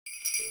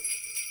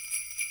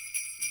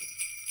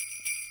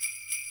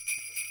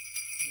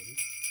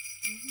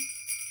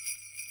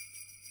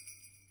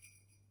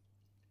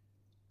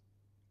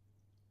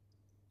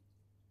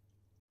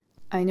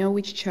I know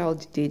which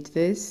child did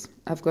this.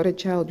 I've got a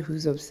child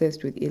who's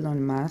obsessed with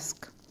Elon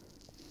Musk.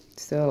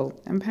 So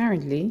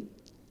apparently,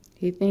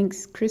 he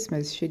thinks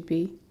Christmas should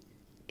be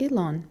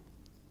Elon.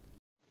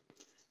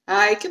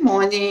 Hi, good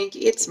morning.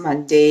 It's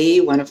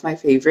Monday, one of my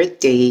favorite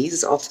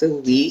days of the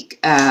week.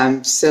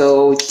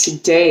 So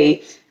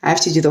today I have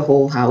to do the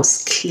whole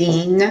house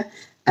clean.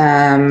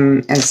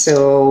 And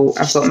so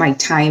I've got my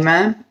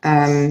timer.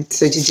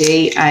 So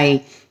today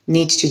I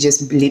need to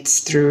just blitz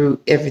through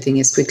everything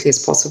as quickly as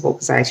possible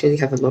because I actually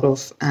have a lot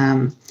of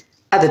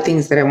other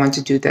things that I want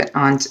to do that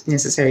aren't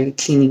necessarily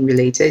cleaning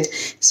related.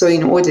 So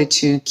in order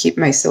to keep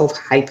myself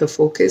hyper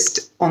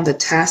focused on the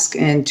task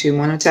and to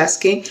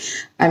monotasking,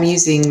 I'm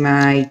using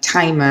my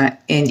timer,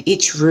 and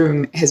each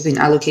room has been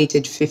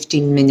allocated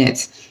 15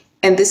 minutes.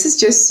 And this is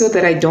just so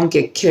that I don't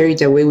get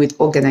carried away with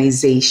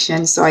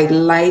organization. So I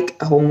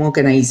like home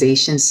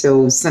organization.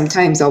 So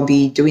sometimes I'll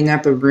be doing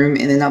up a room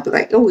and then I'll be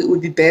like, oh, it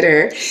would be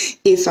better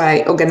if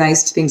I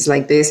organized things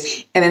like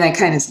this. And then I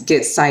kind of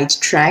get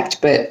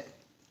sidetracked, but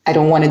I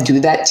don't want to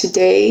do that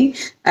today.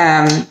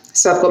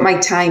 So I've got my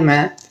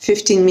timer.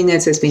 15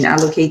 minutes has been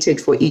allocated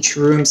for each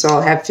room. So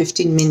I'll have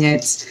 15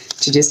 minutes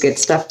to just get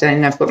stuff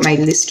done. I've got my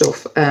list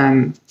of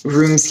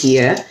rooms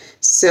here.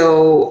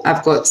 So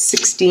I've got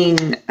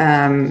 16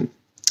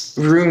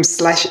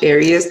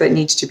 rooms/areas that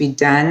need to be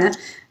done.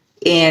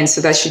 And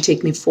so that should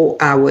take me 4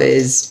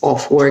 hours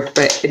of work.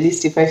 But at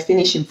least if I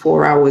finish in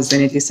 4 hours,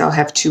 then at least I'll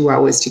have 2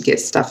 hours to get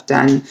stuff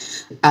done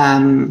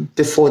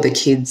before the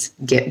kids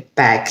get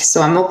back.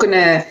 So I'm not going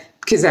to,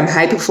 because I'm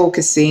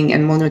hyper-focusing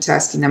and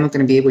monotasking, I'm not going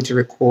to be able to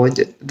record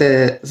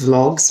the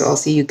vlog. So I'll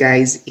see you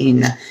guys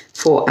in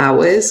 4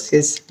 hours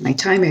because my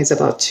timer is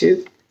about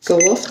to go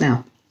off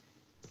now.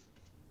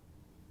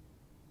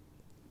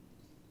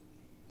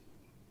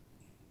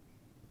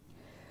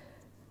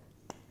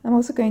 I'm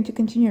also going to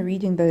continue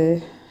reading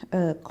the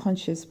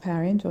Conscious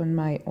Parent on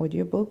my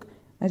audiobook.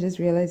 I just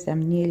realized I'm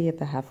nearly at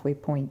the halfway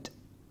point,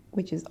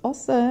 which is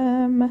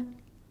awesome.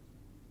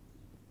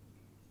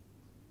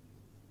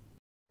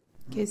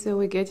 Okay, so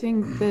we're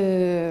getting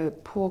the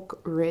pork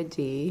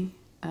ready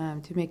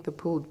to make the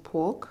pulled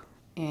pork,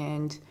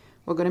 and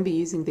we're going to be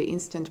using the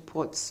Instant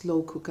Pot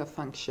slow cooker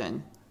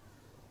function.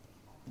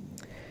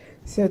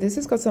 So this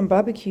has got some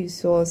barbecue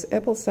sauce,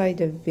 apple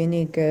cider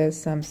vinegar,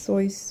 some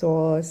soy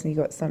sauce, and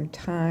you've got some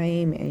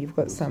thyme, and you've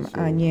got some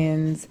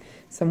onions,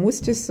 some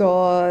Worcester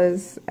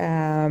sauce,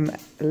 a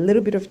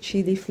little bit of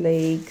chili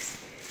flakes,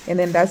 and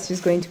then that's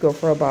just going to go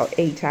for about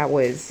 8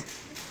 hours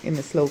in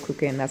the slow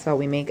cooker, and that's how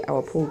we make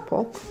our pulled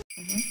pork.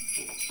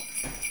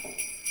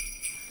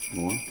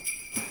 More?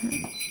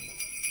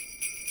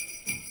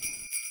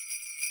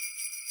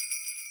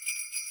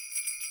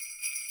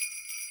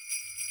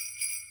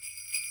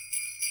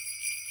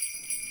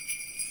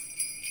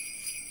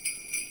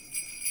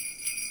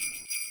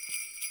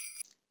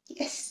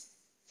 Yes,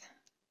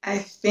 I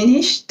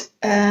finished.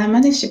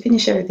 Managed to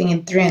finish everything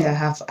in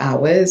 3.5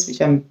 hours,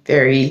 which I'm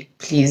very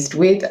pleased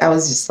with. I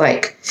was just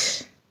like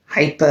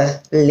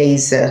hyper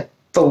laser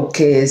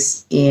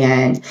focus,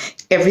 and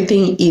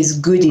everything is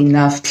good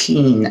enough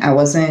clean. I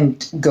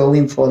wasn't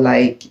going for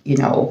like,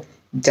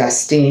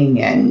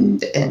 dusting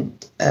and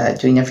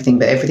doing everything,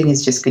 but everything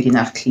is just good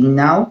enough clean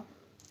now,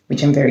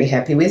 which I'm very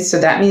happy with. So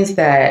that means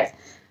that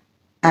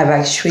I've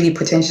actually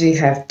potentially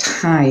have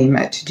time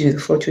to do the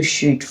photo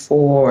shoot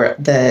for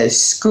the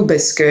scuba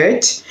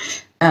skirt.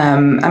 I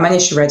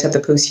managed to write up the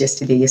post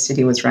yesterday.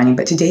 Yesterday was running,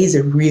 but today is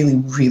a really,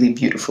 really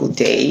beautiful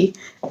day.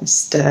 I'm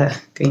just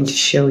going to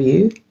show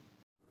you.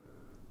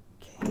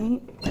 Okay.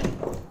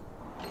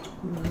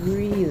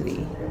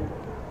 Really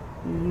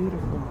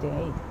beautiful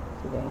day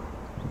today.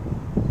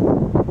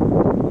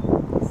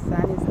 The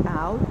sun is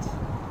out.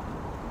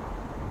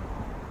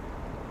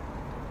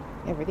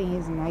 Everything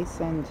is nice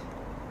and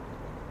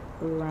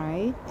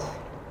bright.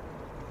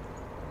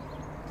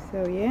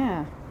 So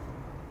yeah,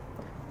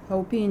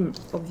 hoping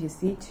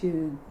obviously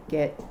to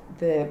get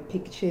the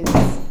pictures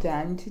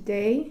done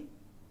today.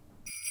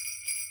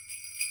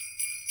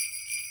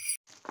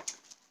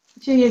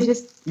 Actually, I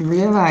just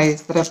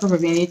realized that I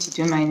probably need to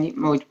do my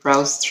Knipmode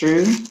browse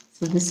through.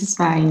 So this is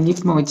my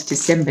Knipmode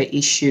December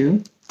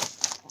issue,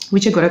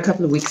 which I got a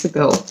couple of weeks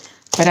ago,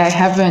 but I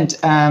haven't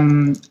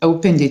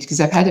opened it because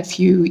I've had a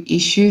few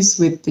issues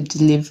with the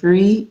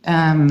delivery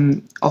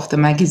of the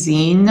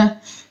magazine,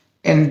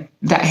 and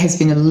that has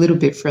been a little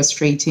bit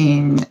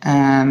frustrating.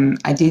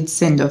 I did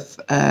send off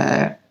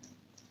an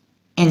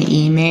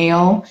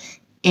email,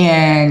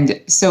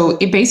 and so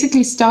it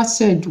basically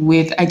started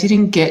with I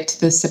didn't get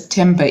the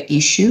September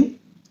issue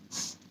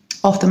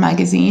of the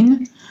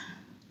magazine.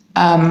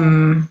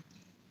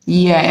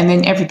 Yeah, and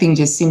then everything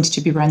just seemed to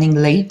be running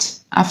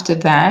late after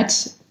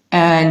that.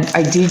 And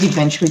I did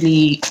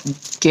eventually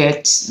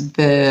get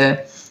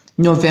the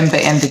November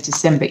and the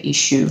December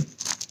issue,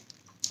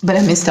 but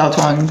I missed out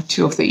on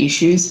 2 of the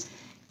issues.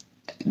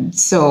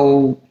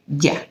 So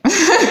yeah,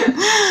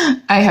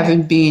 I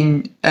haven't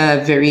been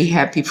very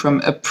happy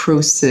from a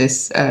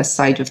process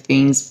side of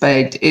things,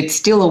 but it's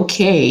still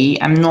okay.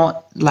 I'm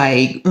not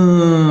like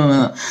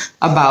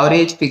about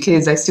it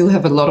because I still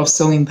have a lot of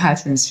sewing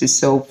patterns to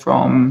sew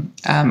from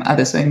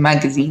other sewing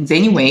magazines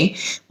anyway,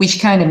 which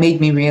kind of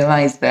made me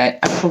realize that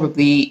I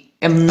probably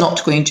am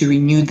not going to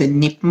renew the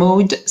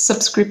Knipmode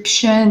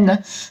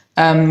subscription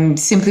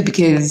simply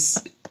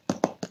because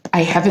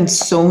I haven't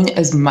sewn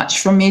as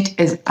much from it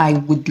as I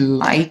would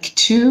like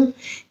to.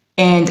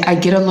 And I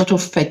get a lot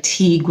of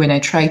fatigue when I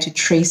try to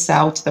trace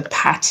out the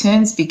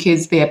patterns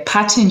because their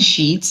pattern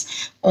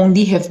sheets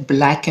only have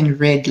black and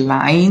red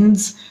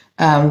lines,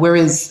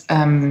 whereas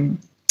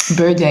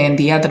Bird and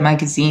the other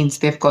magazines,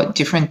 they've got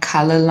different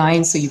color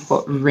lines. So you've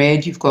got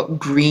red, you've got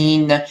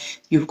green,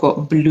 you've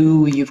got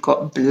blue, you've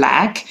got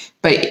black.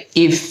 But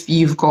if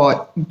you've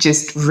got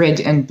just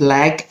red and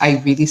black,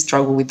 I really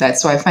struggle with that.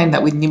 So I find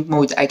that with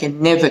Knipmode, I can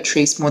never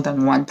trace more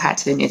than one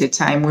pattern at a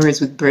time.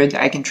 Whereas with Bird,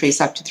 I can trace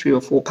up to 3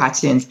 or 4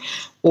 patterns,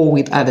 or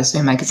with other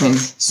sewing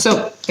magazines.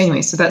 So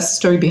anyway, so that's the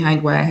story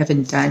behind why I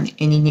haven't done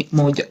any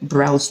Knipmode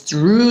browse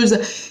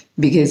throughs,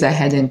 because I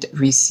hadn't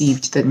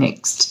received the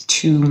next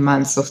 2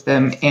 months of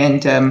them.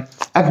 And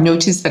I've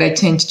noticed that I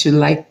tend to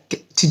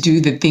like to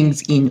do the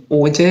things in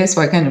order. So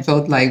I kind of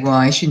felt like, well,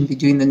 I shouldn't be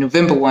doing the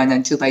November one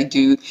until I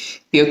do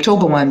the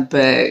October one.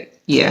 But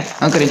yeah,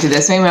 I'm going to do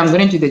that. So anyway, I'm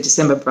going to do the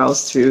December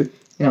browse through,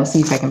 and I'll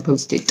see if I can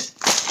post it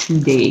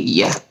today.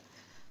 Yeah.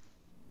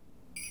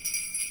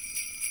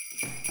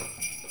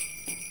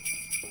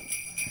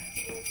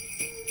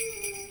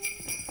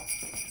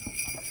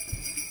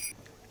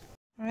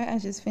 Alright, I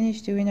just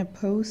finished doing a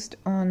post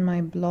on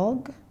my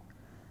blog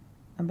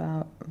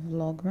about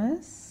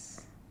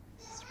Vlogmas.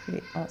 It's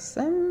pretty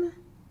awesome.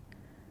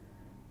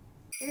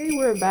 Okay,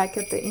 we're back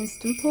at the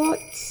Instant Pot,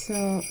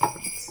 so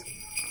it's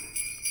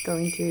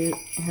going to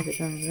have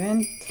it on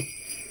vent.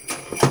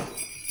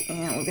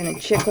 And we're going to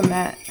check on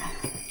that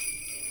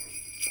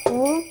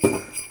pork.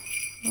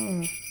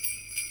 Oh,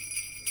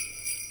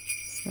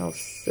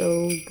 smells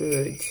so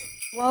good.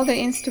 While the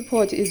Instant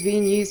Pot is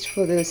being used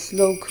for the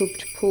slow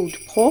cooked pulled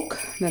pork,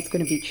 that's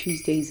going to be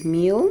Tuesday's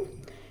meal.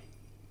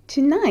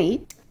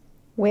 Tonight,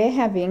 we're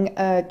having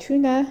a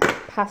tuna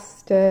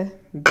pasta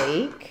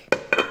bake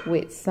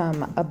with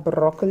some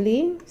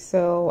broccoli.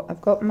 So I've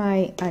got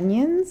my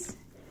onions.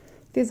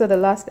 These are the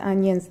last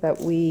onions that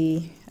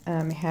we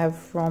have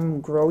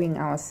from growing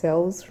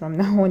ourselves. From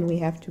now on, we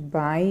have to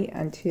buy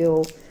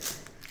until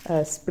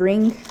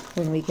spring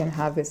when we can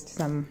harvest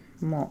some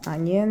more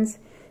onions.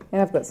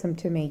 And I've got some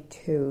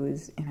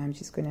tomatoes, and I'm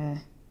just gonna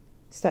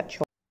start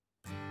chopping.